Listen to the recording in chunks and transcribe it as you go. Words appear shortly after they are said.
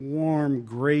warm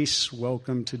grace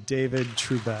welcome to David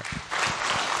Trubeck.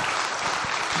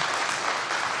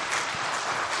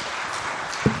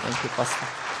 Thank you, Pastor.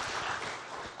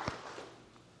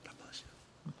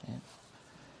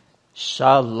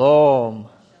 Shalom.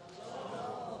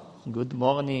 Good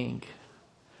morning.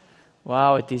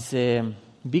 Wow, it is a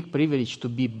big privilege to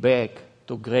be back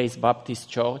to Grace Baptist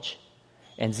Church.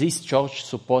 And this church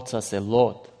supports us a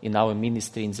lot in our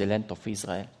ministry in the land of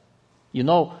Israel. You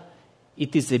know,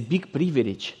 it is a big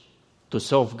privilege to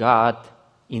serve God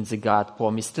in the God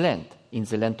promised land, in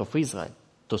the land of Israel,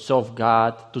 to serve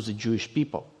God to the Jewish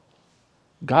people.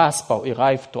 Gospel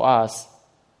arrived to us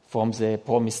from the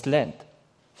promised land,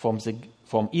 from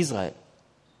Israel.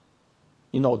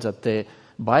 You know that the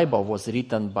Bible was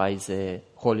written by the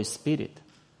Holy Spirit,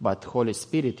 but Holy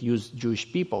Spirit used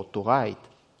Jewish people to write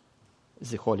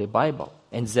the Holy Bible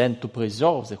and then to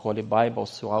preserve the Holy Bible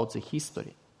throughout the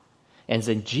history. And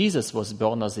then Jesus was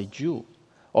born as a Jew.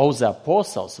 All the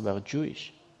apostles were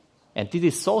Jewish. And it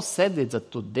is so sad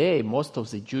that today most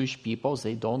of the Jewish people,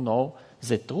 they don't know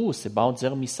the truth about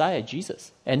their Messiah,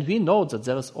 Jesus. And we know that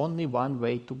there is only one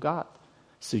way to God,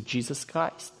 through Jesus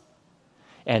Christ.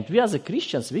 And we as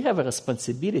Christians, we have a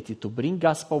responsibility to bring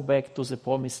gospel back to the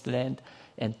promised land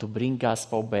and to bring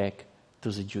gospel back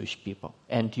to the Jewish people.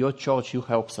 And your church, you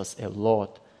helps us a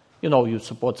lot. You know, you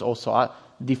support also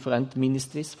different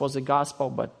ministries for the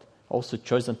gospel, but also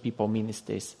chosen people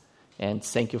ministries. And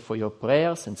thank you for your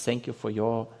prayers and thank you for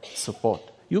your support.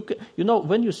 You know,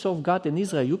 when you serve God in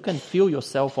Israel, you can feel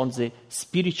yourself on the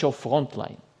spiritual front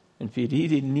line. And we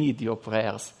really need your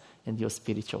prayers and your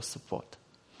spiritual support.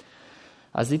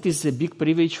 As it is a big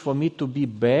privilege for me to be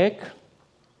back,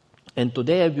 and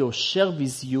today I will share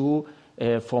with you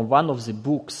from one of the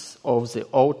books of the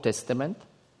Old Testament.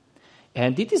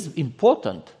 And it is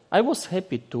important. I was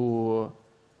happy to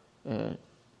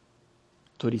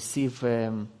receive,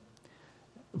 when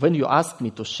you asked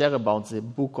me to share about the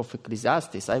book of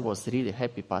Ecclesiastes, I was really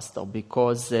happy, Pastor,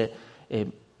 because,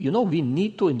 you know, we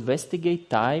need to investigate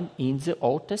time in the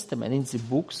Old Testament, in the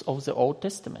books of the Old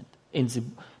Testament.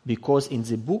 Because in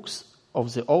the books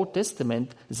of the Old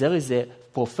Testament, there is a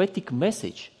prophetic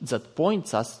message that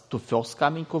points us to first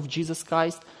coming of Jesus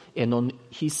Christ and on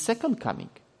his second coming.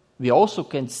 We also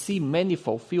can see many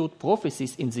fulfilled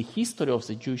prophecies in the history of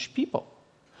the Jewish people.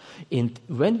 And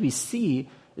when we see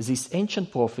these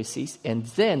ancient prophecies, and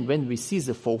then when we see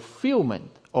the fulfillment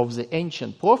of the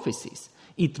ancient prophecies,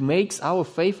 it makes our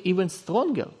faith even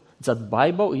stronger. That the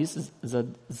Bible is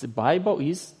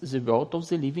the word of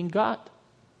the living God.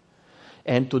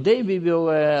 And today we will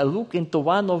look into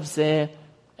one of the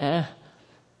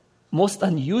most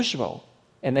unusual,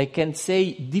 and I can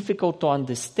say difficult to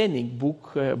understanding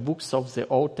books of the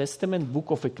Old Testament, book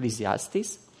of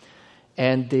Ecclesiastes.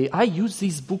 And I use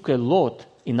this book a lot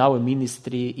in our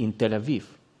ministry in Tel Aviv.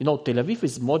 You know, Tel Aviv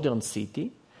is a modern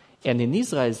city, and in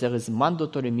Israel there is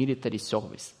mandatory military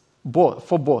service,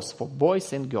 for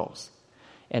boys and girls.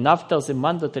 And after the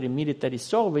mandatory military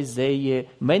service,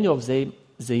 many of them,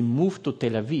 they move to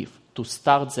Tel Aviv to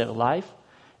start their life,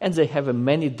 and they have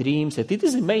many dreams. And it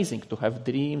is amazing to have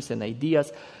dreams and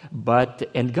ideas,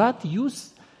 and God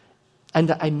used,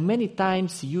 and I many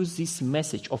times use this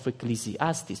message of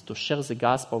Ecclesiastes to share the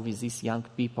gospel with these young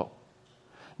people.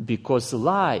 Because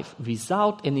life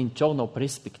without an eternal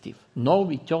perspective,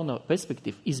 no eternal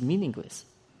perspective, is meaningless.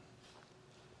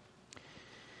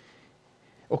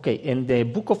 Okay, and the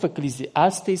book of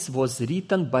Ecclesiastes was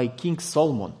written by King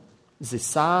Solomon, the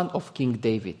son of King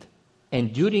David.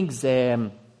 And during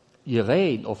the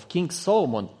reign of King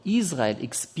Solomon, Israel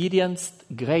experienced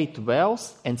great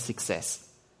wealth and success.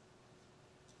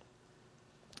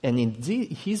 And in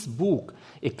his book,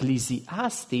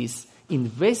 Ecclesiastes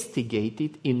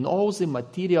investigated in all the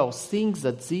material things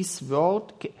that this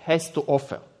world has to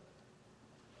offer.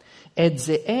 At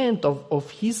the end of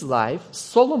his life,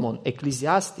 Solomon,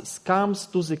 Ecclesiastes, comes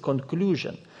to the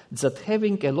conclusion that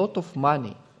having a lot of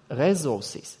money,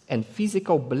 resources, and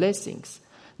physical blessings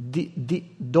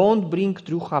don't bring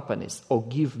true happiness or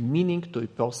give meaning to a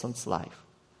person's life.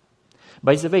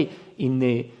 By the way,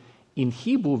 in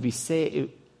Hebrew, we say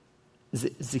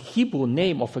the Hebrew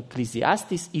name of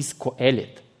Ecclesiastes is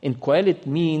Kohelet. And Kohelet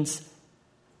means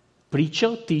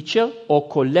preacher, teacher, or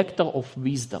collector of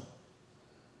wisdom.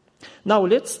 Now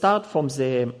let's read from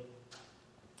the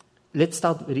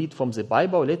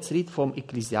Bible. Let's read from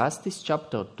Ecclesiastes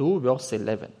chapter 2, verse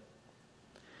 11.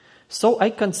 So I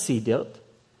considered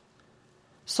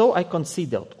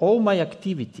all my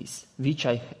activities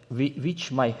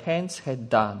which my hands had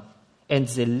done, and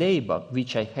the labor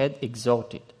which I had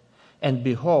exerted. And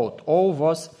behold, all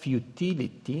was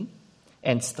futility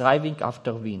and striving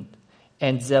after wind.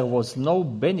 and there was no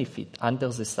benefit under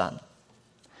the sun.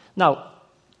 Now,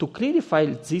 to clarify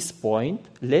this point,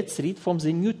 let's read from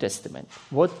the New Testament.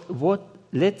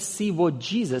 Let's see what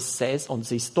Jesus says on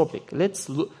this topic. Let's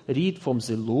read from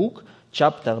the Luke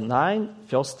chapter 9,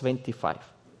 verse 25.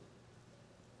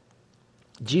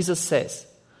 Jesus says,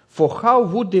 "For how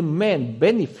would a man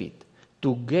benefit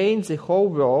to gain the whole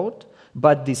world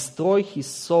but destroy his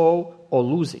soul or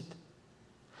lose it?"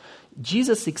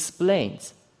 Jesus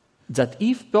explains that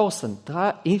if person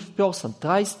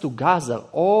tries to gather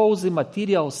all the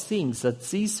material things that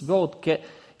this world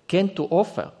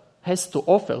has to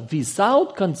offer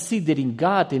without considering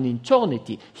God and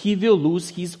eternity, he will lose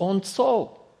his own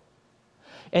soul.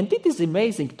 And it is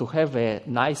amazing to have a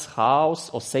nice house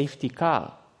or safety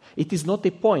car. It is not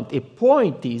a point. A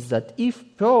point is that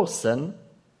if person's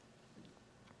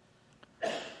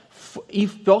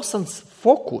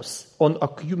focus on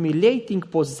accumulating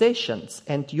possessions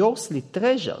and earthly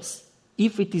treasures,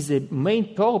 if it is a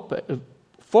main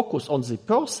focus on the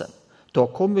person to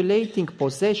accumulating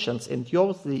possessions and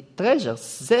earthly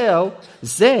treasures,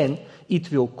 then it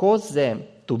will cause them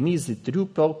to miss the true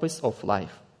purpose of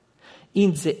life.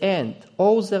 In the end,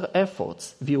 all their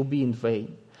efforts will be in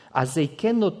vain, as they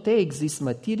cannot take these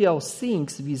material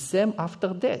things with them after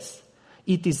death.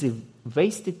 It is a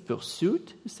wasted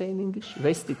pursuit, you say in English,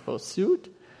 wasted pursuit,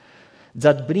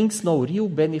 that brings no real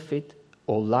benefit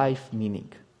or life meaning.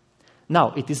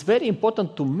 Now, it is very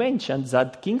important to mention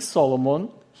that King Solomon,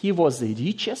 he was the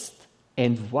richest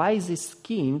and wisest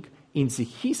king in the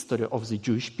history of the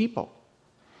Jewish people.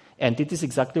 And it is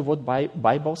exactly what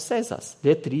Bible says us.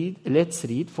 Let's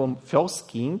read from 1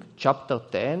 King chapter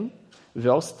 10,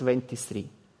 verse 23.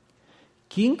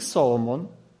 King Solomon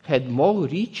had more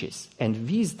riches and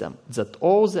wisdom than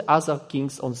all the other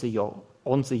kings on the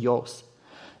earth.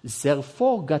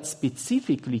 Therefore, God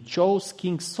specifically chose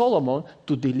King Solomon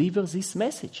to deliver this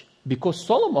message. Because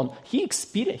Solomon, he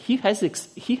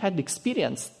had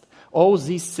experienced all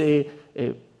these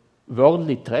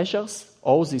worldly treasures,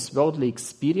 all these worldly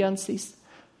experiences,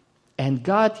 and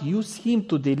God used him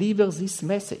to deliver this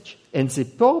message. And the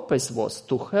purpose was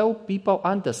to help people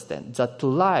understand that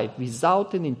life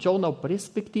without an eternal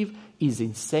perspective is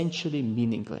essentially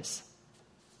meaningless.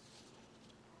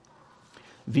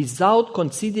 Without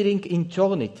considering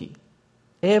eternity,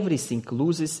 everything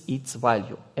loses its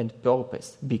value and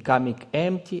purpose, becoming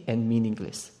empty and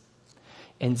meaningless.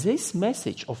 And this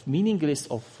message of meaningless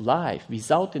of life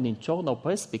without an eternal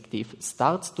perspective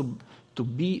starts to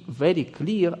be very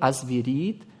clear as we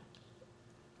read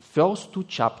first two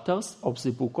chapters of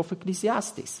the book of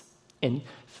Ecclesiastes. And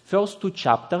first two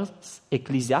chapters,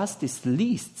 Ecclesiastes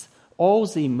lists all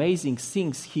the amazing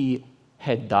things he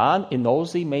had done and all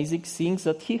the amazing things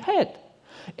that he had.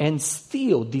 And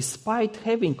still, despite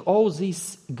having all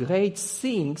these great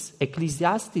things,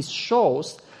 Ecclesiastes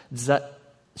shows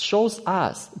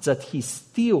us that he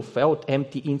still felt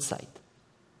empty inside.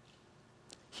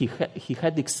 He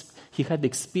had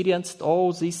experienced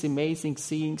all these amazing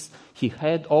things. He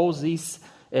had all these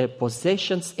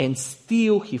possessions, and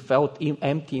still he felt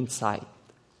empty inside.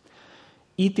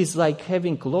 It is like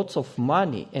having lots of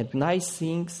money and nice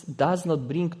things does not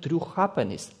bring true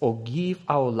happiness or give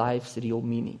our lives real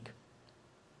meaning.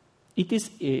 It is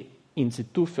in the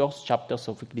two first chapters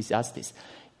of Ecclesiastes.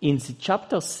 In the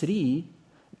chapter 3,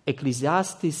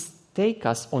 Ecclesiastes takes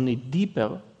us on a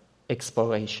deeper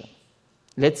exploration.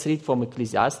 Let's read from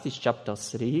Ecclesiastes chapter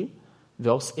 3,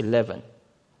 verse 11.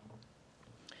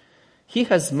 He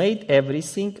has made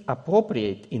everything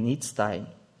appropriate in its time.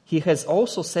 He has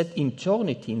also set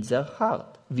eternity in their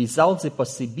heart, without the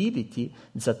possibility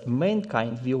that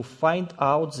mankind will find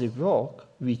out the work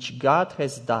which God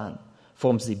has done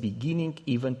from the beginning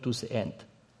even to the end.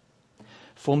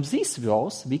 From this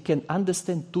verse, we can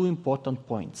understand two important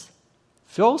points.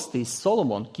 First is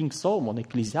King Solomon,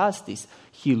 Ecclesiastes,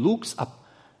 he looks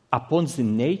upon the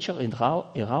nature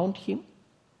around him.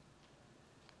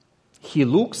 He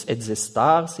looks at the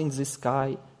stars in the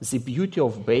sky, the beauty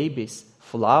of babies,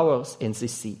 flowers, and the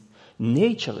sea.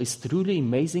 Nature is truly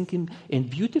amazing and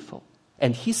beautiful.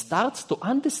 And he starts to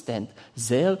understand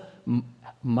there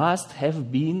must have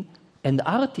been an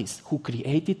artist who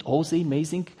created all this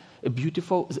amazing,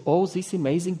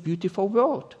 beautiful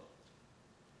world.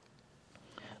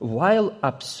 While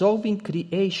observing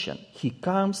creation, he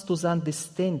comes to the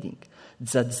understanding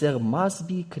that there must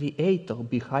be a creator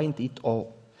behind it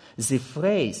all. The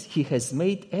phrase, he has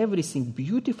made everything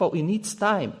beautiful in its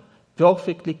time,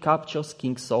 perfectly captures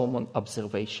King Solomon's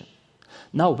observation.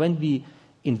 Now, when we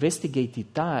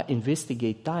investigate time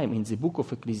in the book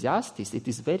of Ecclesiastes, it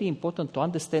is very important to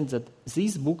understand that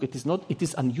this book, it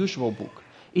is unusual book.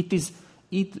 It is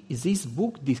this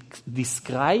book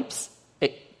describes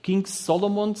King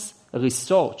Solomon's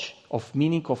research of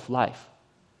meaning of life.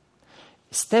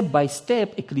 Step by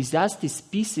step, Ecclesiastes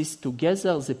pieces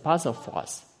together the puzzle for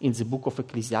us in the book of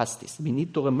Ecclesiastes. We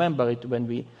need to remember it when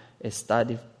we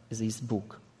study this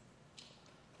book.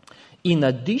 In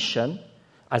addition,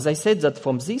 as I said that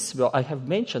from this verse, I have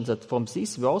mentioned that from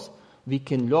this verse, we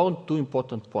can learn two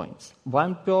important points.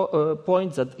 One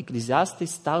point that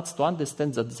Ecclesiastes starts to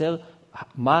understand that there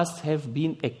must have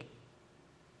been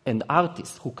an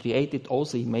artist who created all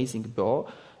the amazing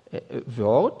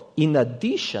world. In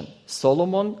addition,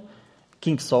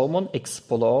 King Solomon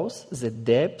explores the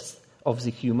depths of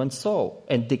the human soul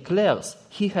and declares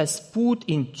he has put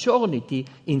eternity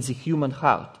in the human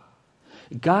heart.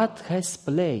 God has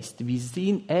placed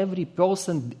within every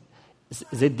person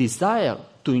the desire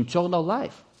to eternal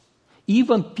life.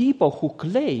 Even people who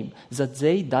claim that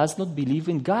they does not believe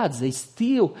in God, they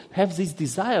still have this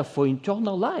desire for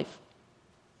eternal life.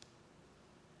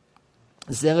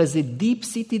 There is a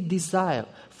deep-seated desire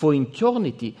for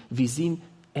eternity within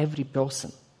every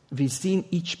person, within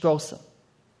each person.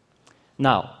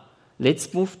 Now,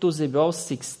 let's move to the verse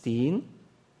 16.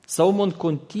 Solomon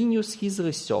continues his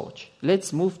research.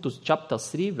 Let's move to chapter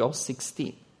 3, verse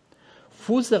 16.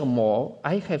 Furthermore,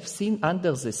 I have seen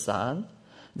under the sun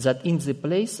that in the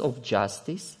place of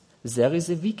justice there is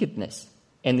a wickedness,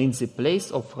 and in the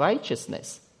place of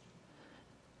righteousness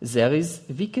there is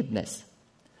wickedness.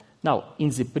 Now, in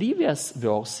the previous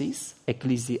verses,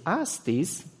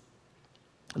 Ecclesiastes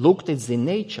looked at the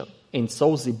nature and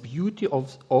saw the beauty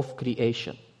of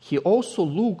creation. He also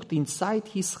looked inside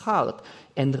his heart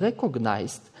and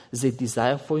recognized the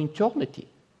desire for eternity.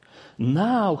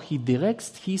 Now he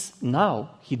directs his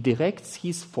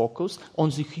focus on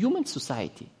the human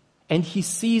society, and he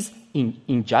sees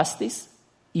injustice,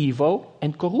 evil,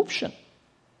 and corruption.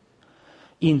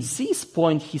 In this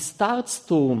point, he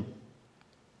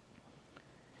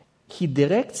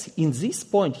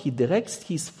directs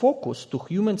his focus to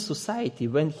human society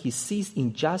when he sees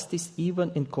injustice,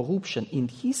 evil, and corruption. In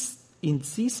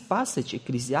this passage,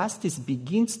 Ecclesiastes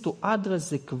begins to address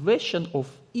the question of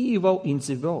evil in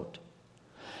the world.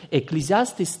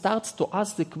 Ecclesiastes starts to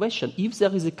ask the question, if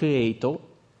there is a creator,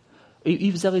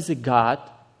 if there is a God,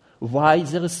 why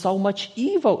there is so much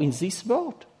evil in this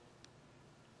world?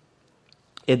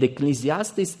 And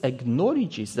Ecclesiastes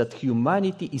acknowledges that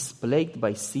humanity is plagued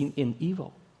by sin and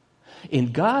evil.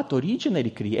 And God originally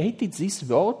created this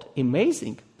world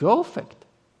amazing, perfect,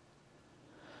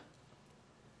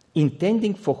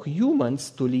 intending for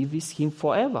humans to live with Him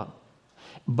forever.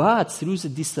 But through the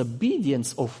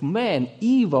disobedience of man,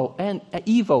 evil,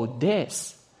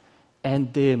 death,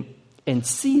 and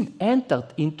sin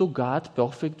entered into God's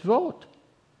perfect world.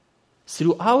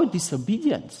 Through our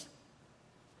disobedience,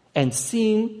 and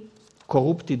sin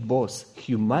corrupted both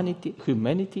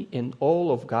humanity and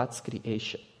all of God's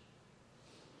creation.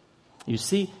 You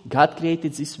see, God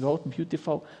created this world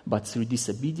beautiful, but through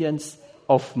disobedience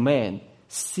of man,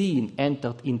 sin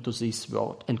entered into this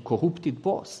world and corrupted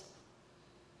both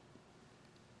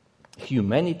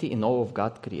humanity and all of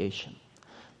God's creation.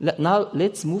 Now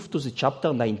let's move to the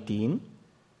chapter 19.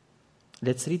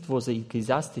 Let's read for the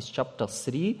Ecclesiastes chapter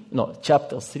 3,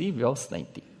 verse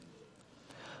 19.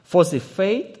 For the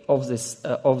fate of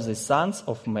the sons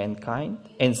of mankind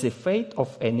and the fate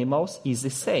of animals is the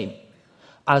same.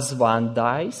 As one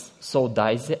dies, so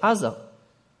dies the other.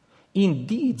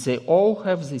 Indeed, they all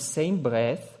have the same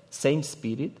breath, same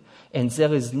spirit, and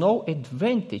there is no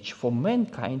advantage for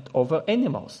mankind over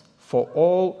animals, for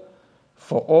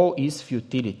all is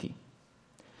futility.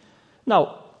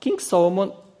 Now, King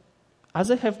Solomon,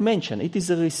 as I have mentioned, it is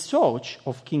a research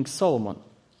of King Solomon.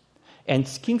 And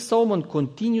King Solomon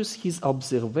continues his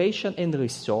observation and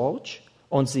research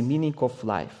on the meaning of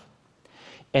life.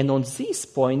 And on this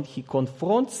point, he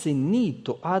confronts the need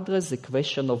to address the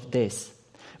question of death.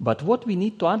 But what we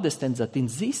need to understand that in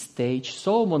this stage,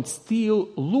 Solomon still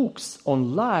looks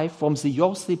on life from the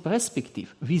earthly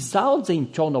perspective, without the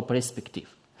eternal perspective.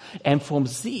 And from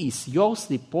this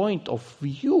earthly point of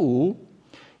view,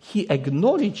 he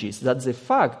acknowledges that the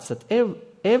fact that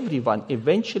everyone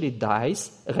eventually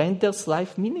dies renders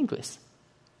life meaningless.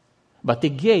 But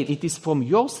again, it is from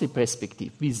earthly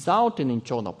perspective, without an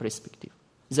eternal perspective.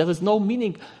 There is no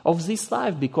meaning of this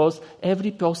life because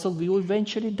every person will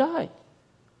eventually die.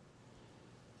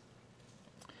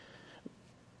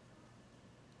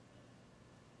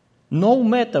 No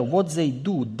matter what they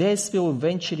do, death will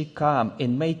eventually come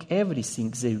and make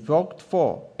everything they worked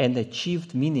for and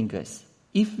achieved meaningless.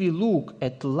 If we look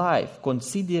at life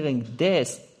considering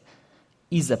death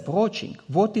is approaching,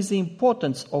 what is the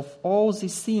importance of all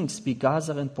these things we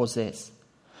gather and possess?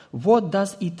 What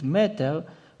does it matter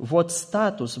what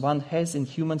status one has in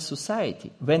human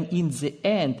society, when in the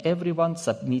end everyone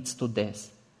submits to death?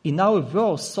 In our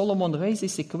verse, Solomon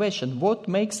raises a question: what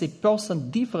makes a person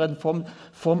different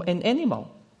from an animal?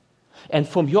 And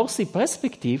from your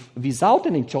perspective, without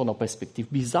an internal perspective,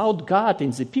 without God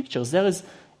in the picture, there is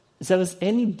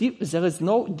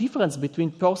no difference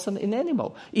between person and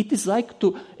animal. It is like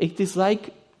to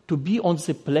be on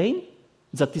the plane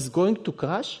that is going to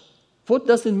crash. What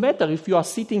does it matter if you are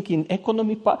sitting in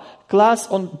economy class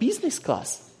or business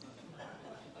class?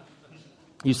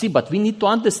 You see, but we need to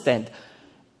understand,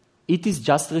 it is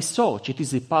just research. It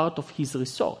is a part of his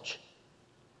research.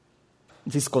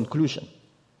 This conclusion.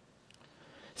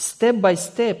 Step by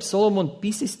step, Solomon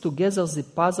pieces together the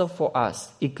puzzle for us.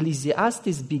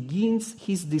 Ecclesiastes begins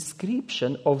his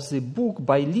description of the book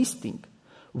by listing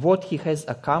what he has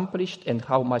accomplished and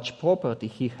how much property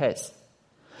he has.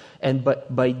 And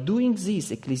by doing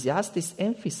this, Ecclesiastes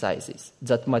emphasizes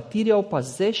that material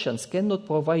possessions cannot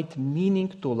provide meaning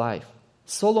to life.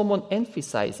 Solomon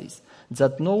emphasizes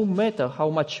that no matter how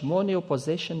much money or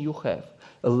possession you have,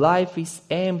 life is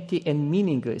empty and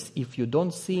meaningless if you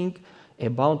don't think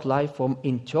about life from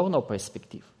internal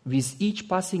perspective. With each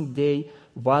passing day,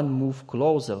 one moves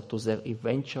closer to their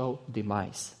eventual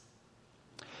demise.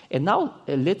 And now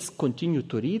let's continue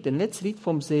to read, and let's read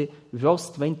from the verse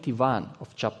 21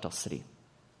 of chapter 3.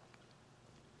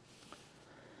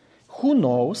 Who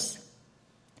knows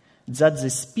that the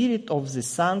spirit of the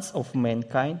sons of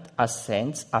mankind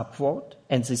ascends upward,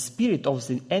 and the spirit of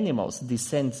the animals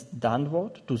descends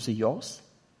downward to the earth?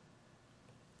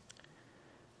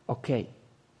 Okay,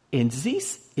 in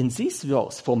this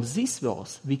verse, from this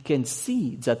verse, we can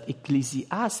see that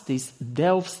Ecclesiastes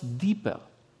delves deeper.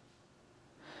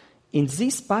 In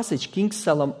this passage, King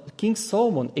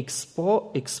Solomon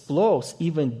explores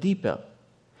even deeper.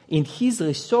 In his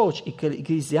research,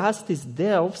 Ecclesiastes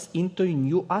delves into a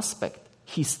new aspect.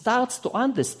 He starts to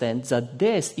understand that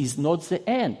death is not the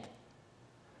end.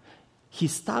 He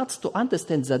starts to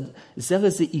understand that there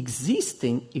is the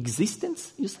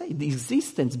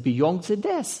existence beyond the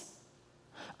death.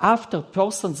 After a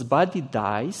person's body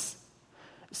dies,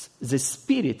 the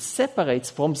spirit separates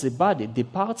from the body,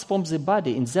 departs from the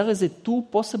body, and there is two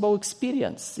possible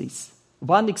experiences.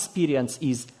 One experience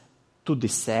is to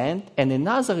descend, and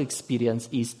another experience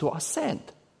is to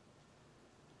ascend.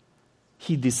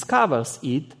 He discovers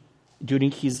it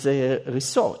during his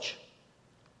research.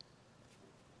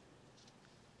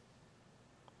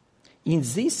 In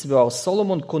this verse,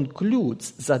 Solomon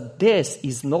concludes that death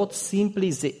is not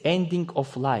simply the ending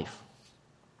of life.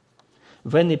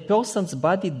 When a person's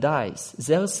body dies,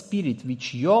 their spirit,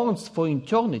 which yearns for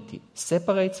eternity,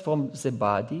 separates from the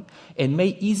body and may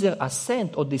either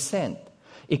ascend or descend.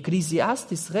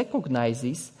 Ecclesiastes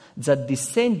recognizes that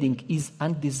descending is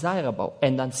undesirable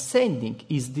and ascending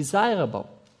is desirable.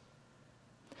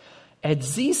 At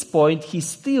this point, he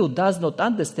still does not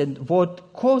understand what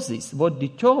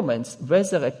determines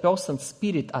whether a person's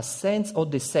spirit ascends or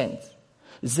descends.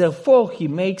 Therefore, he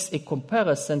makes a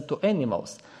comparison to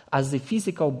animals, as the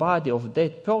physical body of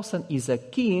that person is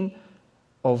akin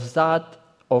of that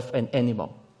of an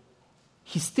animal.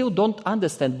 He still don't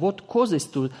understand what causes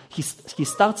to. He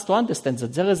starts to understand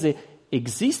that there is an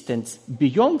existence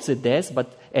beyond the death,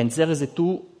 and there is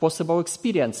two possible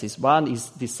experiences. One is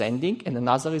descending and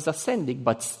another is ascending.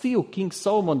 But still, King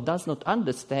Solomon does not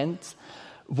understand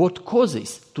what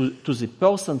causes to the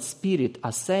person's spirit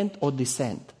ascend or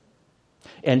descend.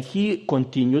 And he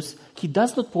continues, he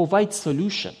does not provide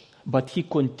solution, but he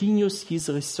continues his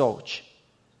research.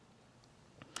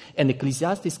 And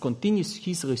Ecclesiastes continues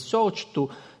his research to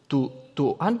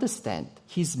understand.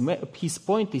 His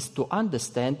point is to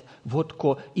understand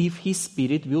if his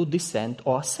spirit will descend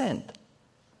or ascend.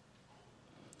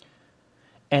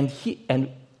 And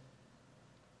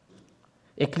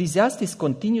Ecclesiastes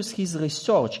continues his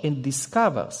research and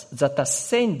discovers that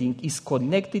ascending is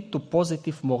connected to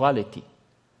positive morality.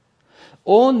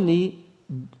 Only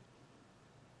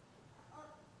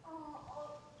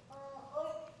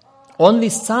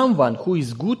someone who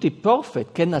is good and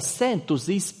perfect can ascend to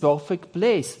this perfect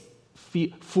place,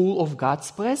 full of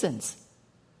God's presence.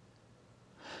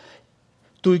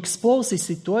 To explore the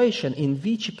situation in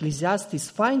which Ecclesiastes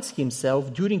finds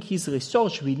himself during his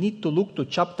research, we need to look to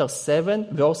chapter 7,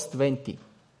 verse 20.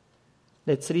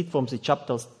 Let's read from the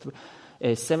chapter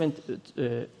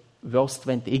 7, verse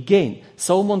 20. Again,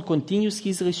 Solomon continues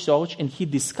his research and he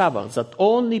discovers that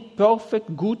only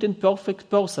perfect, good and perfect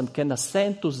person can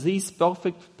ascend to this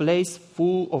perfect place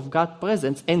full of God's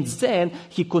presence. And then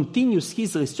he continues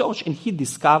his research and he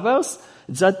discovers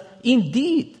that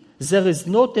indeed there is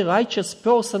not a righteous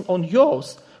person on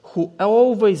earth who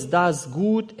always does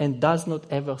good and does not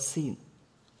ever sin.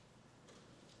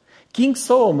 King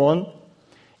Solomon,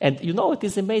 and you know it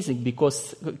is amazing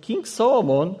because King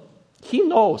Solomon, he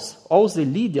knows all the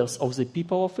leaders of the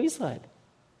people of Israel.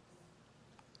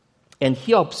 And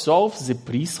he observes the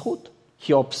priesthood,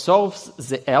 he observes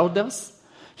the elders,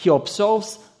 he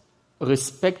observes the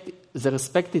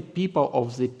respected people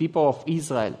of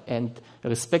Israel and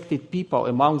respected people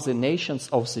among the nations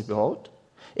of the world.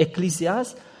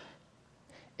 Ecclesiastes,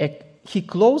 he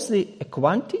closely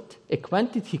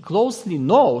he closely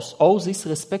knows all these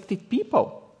respected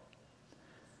people.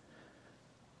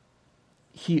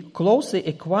 He closely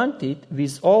acquainted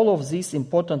with all of these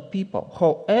important people.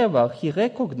 However, he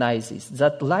recognizes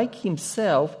that like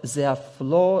himself, they are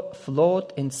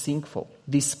flawed and sinful.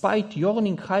 Despite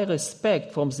yearning high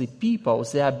respect from the people,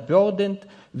 they are burdened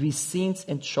with sins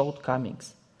and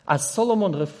shortcomings. As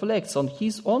Solomon reflects on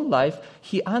his own life,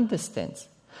 he understands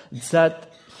that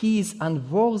he is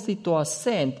unworthy to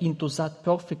ascend into that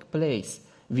perfect place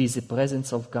with the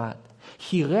presence of God.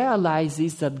 He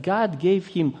realizes that God gave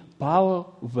him power,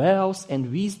 wealth,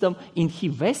 and wisdom, and he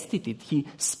vested it, he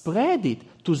spread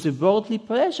it to the worldly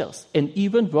pleasures, and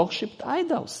even worshipped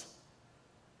idols.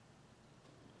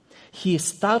 He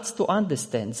starts to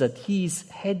understand that he is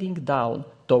heading down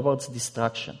towards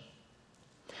destruction.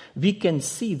 We can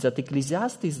see that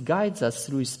Ecclesiastes guides us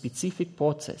through a specific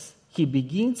process. He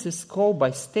begins the scroll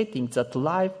by stating that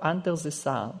life under the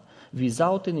sun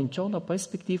without an internal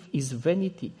perspective is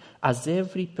vanity, as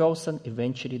every person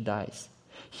eventually dies.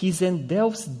 He then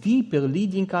delves deeper,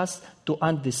 leading us to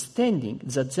understanding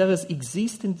that there is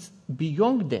existence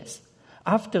beyond death.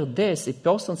 After death, a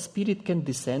person's spirit can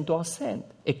descend or ascend.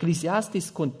 Ecclesiastes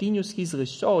continues his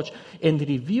research and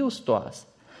reveals to us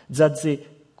that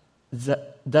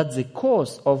the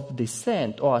cause of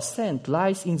descent or ascent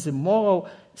lies in the moral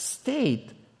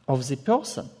state of the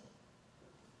person.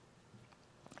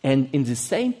 And in the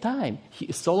same time,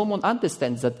 Solomon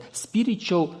understands that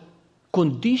spiritual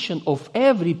condition of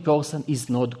every person is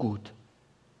not good.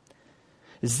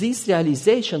 This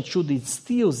realization should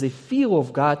instill the fear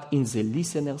of God in the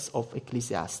listeners of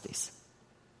Ecclesiastes.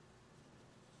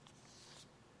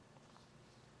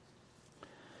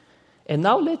 And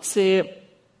now let's read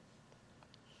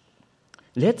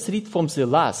from the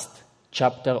last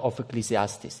chapter of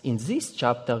Ecclesiastes. In this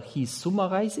chapter, he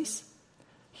summarizes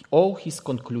all his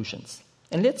conclusions.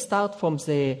 And let's start from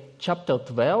the chapter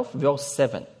 12, verse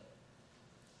 7.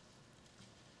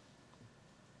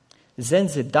 Then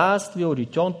the dust will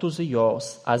return to the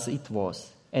earth as it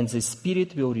was, and the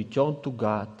spirit will return to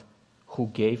God who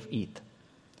gave it.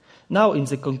 Now, in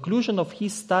the conclusion of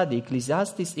his study,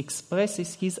 Ecclesiastes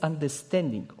expresses his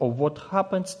understanding of what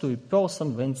happens to a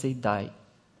person when they die.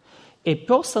 A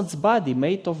person's body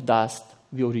made of dust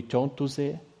will return to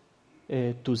the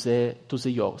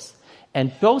earth.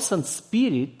 And person's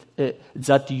spirit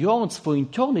that yearns for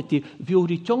eternity will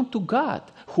return to God,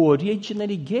 who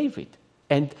originally gave it.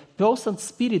 And person's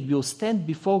spirit will stand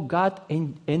before God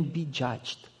and be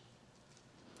judged.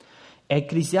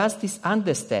 Ecclesiastes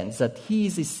understands that he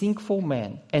is a sinful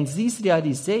man, and this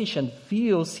realization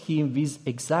fills him with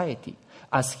anxiety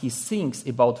as he thinks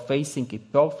about facing a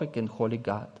perfect and holy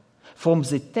God. From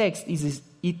the text,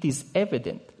 it is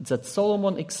evident that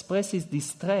Solomon expresses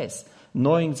distress,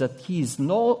 knowing that he is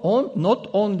not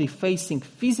only facing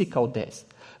physical death,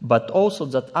 but also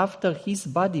that after his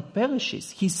body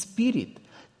perishes, his spirit,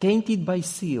 tainted by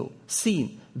sin,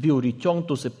 will return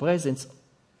to the presence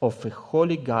of a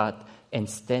holy God and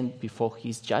stand before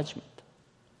his judgment.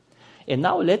 And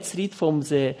now let's read from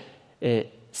the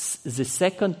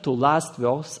second to last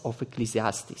verse of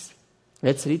Ecclesiastes.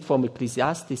 Let's read from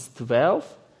Ecclesiastes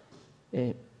 12,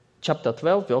 chapter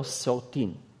 12, verse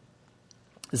 13.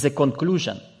 The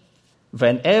conclusion: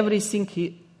 when everything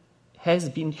has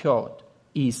been heard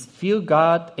is fear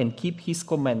God and keep his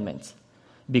commandments,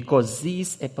 because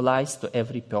this applies to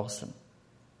every person.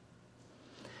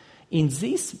 In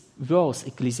this verse,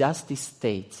 Ecclesiastes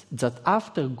states that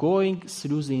after going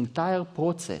through the entire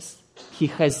process, he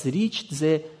has reached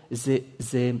the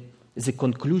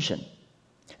conclusion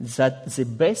that the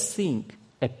best thing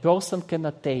a person can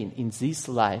attain in this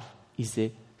life is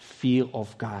the fear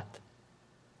of God.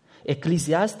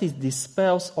 Ecclesiastes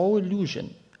dispels all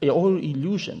illusion all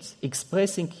illusions,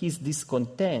 expressing his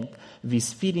discontent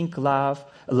with feeling life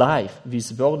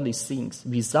with worldly things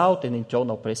without an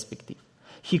eternal perspective.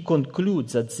 He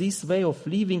concludes that this way of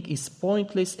living is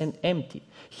pointless and empty.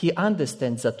 He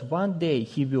understands that one day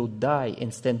he will die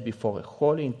and stand before a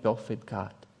holy and perfect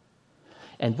God.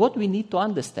 And what we need to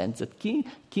understand is that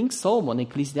King Solomon,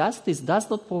 Ecclesiastes, does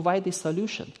not provide a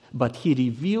solution, but he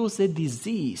reveals a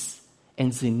disease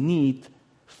and the need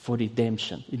for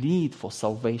redemption, the need for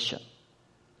salvation.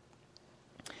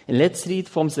 And let's read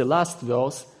from the last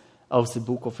verse of the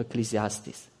book of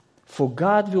Ecclesiastes. For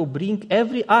God will bring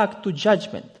every act to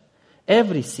judgment,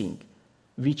 everything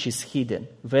which is hidden,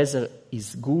 whether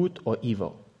is good or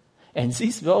evil. And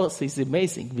this verse is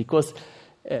amazing because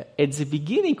at the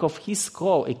beginning of his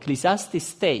scroll, Ecclesiastes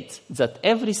states that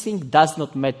everything does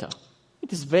not matter.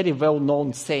 It is very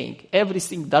well-known saying,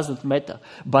 everything doesn't matter.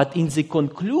 But in the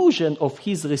conclusion of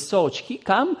his research, he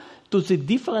comes to the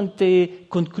different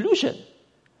conclusion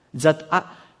that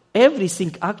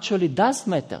everything actually does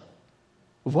matter.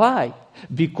 Why?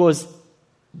 Because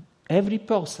every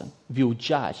person will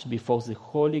judge before the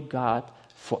holy God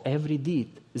for every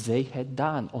deed they had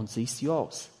done on these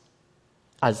years.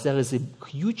 As there is a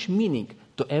huge meaning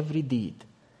to every deed.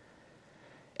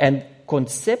 And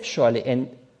conceptually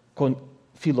and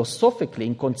philosophically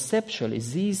and conceptually,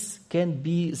 this can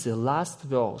be the last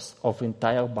verse of the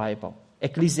entire Bible.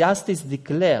 Ecclesiastes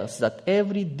declares that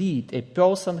every deed a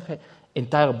person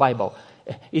entire Bible,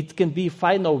 it can be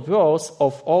final verse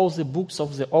of all the books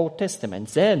of the Old Testament.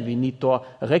 Then we need to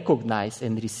recognize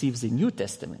and receive the New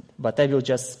Testament. But I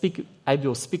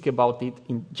will speak about it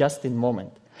in just a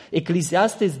moment.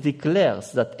 Ecclesiastes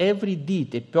declares that every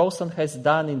deed a person has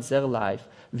done in their life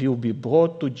will be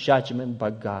brought to judgment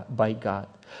by God.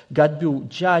 God will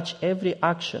judge every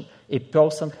action a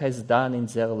person has done in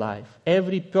their life.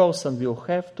 Every person will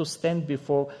have to stand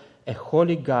before a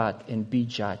holy God and be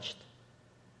judged.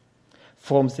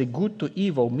 From the good to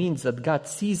evil means that God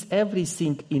sees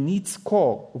everything in its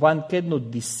core. One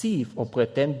cannot deceive or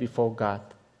pretend before God.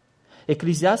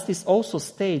 Ecclesiastes also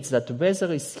states that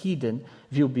whatever is hidden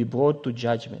will be brought to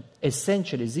judgment.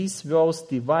 Essentially, this verse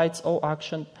divides all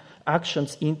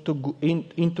actions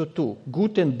into two,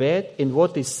 good and bad, and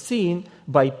what is seen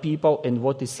by people and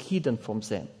what is hidden from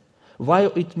them.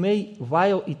 While it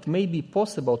may be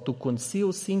possible to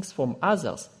conceal things from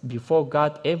others, before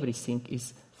God everything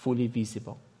is fully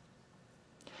visible.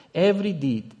 Every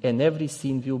deed and every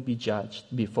sin will be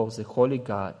judged before the holy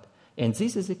God, and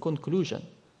this is the conclusion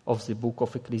of the book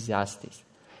of Ecclesiastes.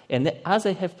 And as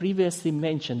I have previously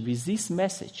mentioned, with this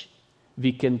message,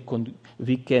 we can conclude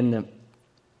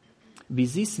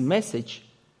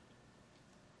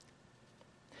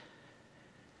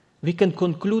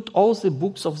all the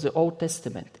books of the Old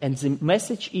Testament. And the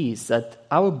message is that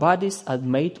our bodies are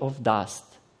made of dust.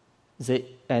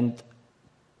 And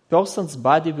person's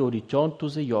body will return to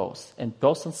the earth, and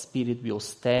person's spirit will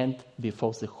stand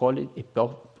before the holy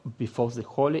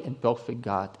and perfect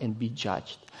God and be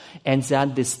judged. And the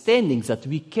understanding that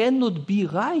we cannot be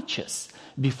righteous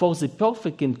before the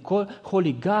perfect and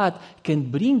holy God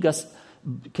can bring us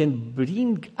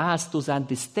to the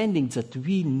understanding that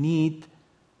we need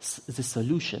the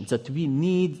solution, that we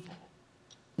need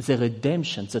the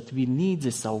redemption, that we need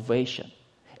the salvation.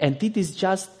 And it is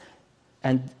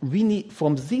and we need,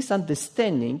 from this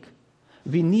understanding,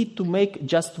 we need to make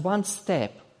just one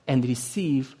step and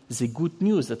receive the good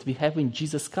news that we have in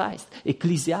Jesus Christ.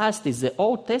 Ecclesiastes, the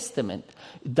Old Testament,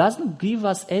 doesn't give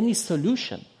us any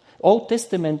solution. Old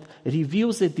Testament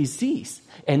reveals a disease,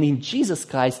 and in Jesus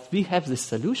Christ we have the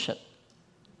solution.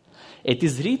 It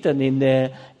is written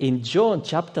in John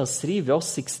chapter 3, verse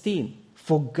 16,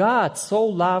 "For God so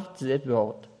loved the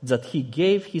world that he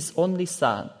gave his only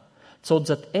Son, so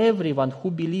that everyone who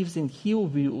believes in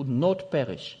him will not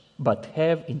perish, but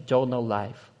have eternal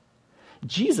life."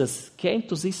 Jesus came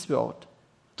to this world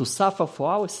to suffer for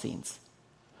our sins.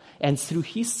 And through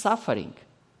his suffering,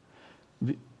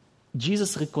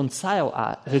 Jesus reconciled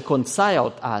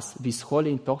us with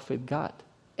holy and perfect God.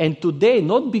 And today,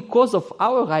 not because of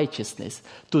our righteousness,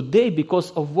 today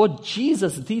because of what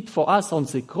Jesus did for us on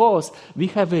the cross, we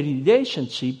have a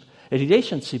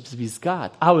relationships with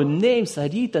God. Our names are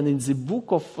written in the book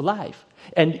of life.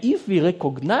 And if we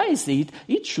recognize it,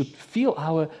 it should fill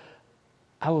our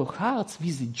hearts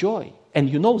with joy.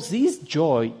 And this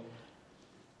joy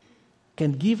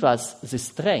can give us the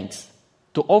strength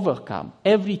to overcome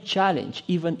every challenge,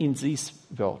 even in this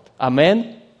world.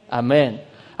 Amen? Amen.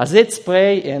 Let's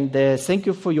pray, and thank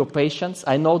you for your patience.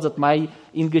 I know that my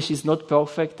English is not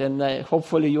perfect, and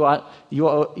hopefully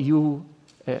you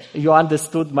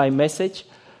understood my message.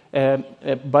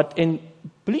 But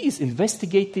please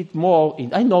investigate it more.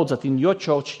 I know that in your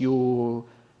church you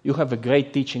have a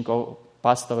great teaching, or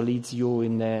pastor leads you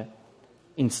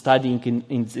in studying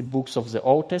in the books of the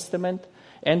Old Testament.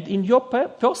 And in your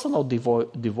personal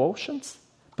devotions,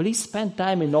 please spend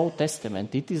time in Old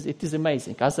Testament. It is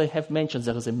amazing. As I have mentioned,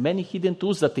 there are many hidden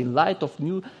truths that in light of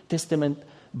New Testament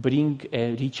bring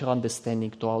a richer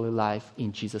understanding to our life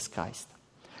in Jesus Christ.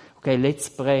 Okay, let's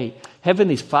pray.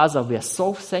 Heavenly Father, we are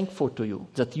so thankful to you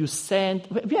that you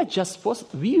sent.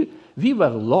 We were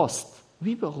lost.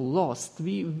 We were lost.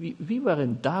 We were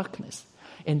in darkness.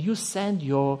 And you sent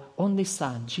your only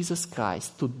Son, Jesus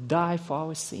Christ, to die for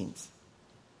our sins.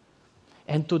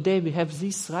 And today we have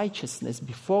this righteousness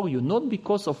before you, not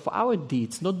because of our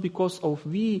deeds, not because of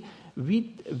we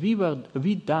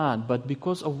done, but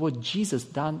because of what Jesus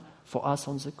done for us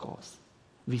on the cross.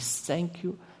 We thank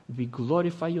you, we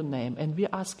glorify your name, and we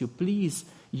ask you, please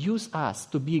use us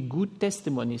to be good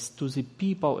testimonies to the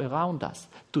people around us,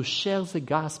 to share the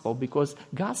gospel, because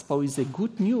gospel is the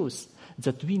good news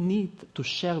that we need to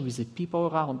share with the people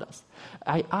around us.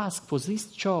 I ask for this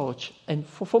church and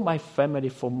for my family,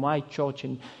 for my church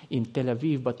in Tel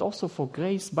Aviv, but also for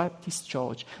Grace Baptist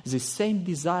Church, the same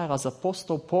desire as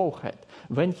Apostle Paul had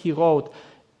when he wrote,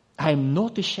 I am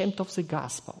not ashamed of the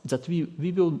gospel, that we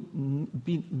will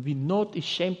be not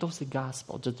ashamed of the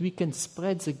gospel, that we can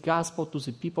spread the gospel to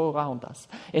the people around us.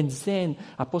 And then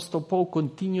Apostle Paul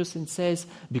continues and says,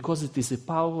 because it is the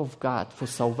power of God for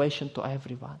salvation to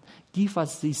everyone. Give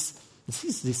us the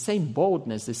same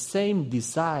boldness, the same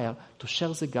desire to share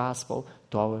the gospel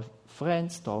to our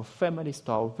friends, to our families,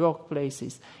 to our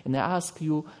workplaces. And I ask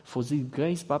you for the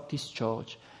Grace Baptist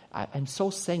Church. I'm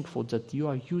so thankful that you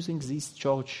are using this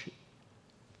church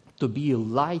to be a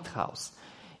lighthouse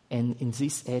and in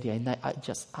this area. And I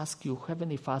just ask you,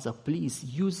 Heavenly Father, please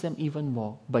use them even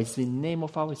more. By the name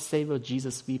of our Savior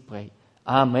Jesus we pray.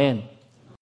 Amen.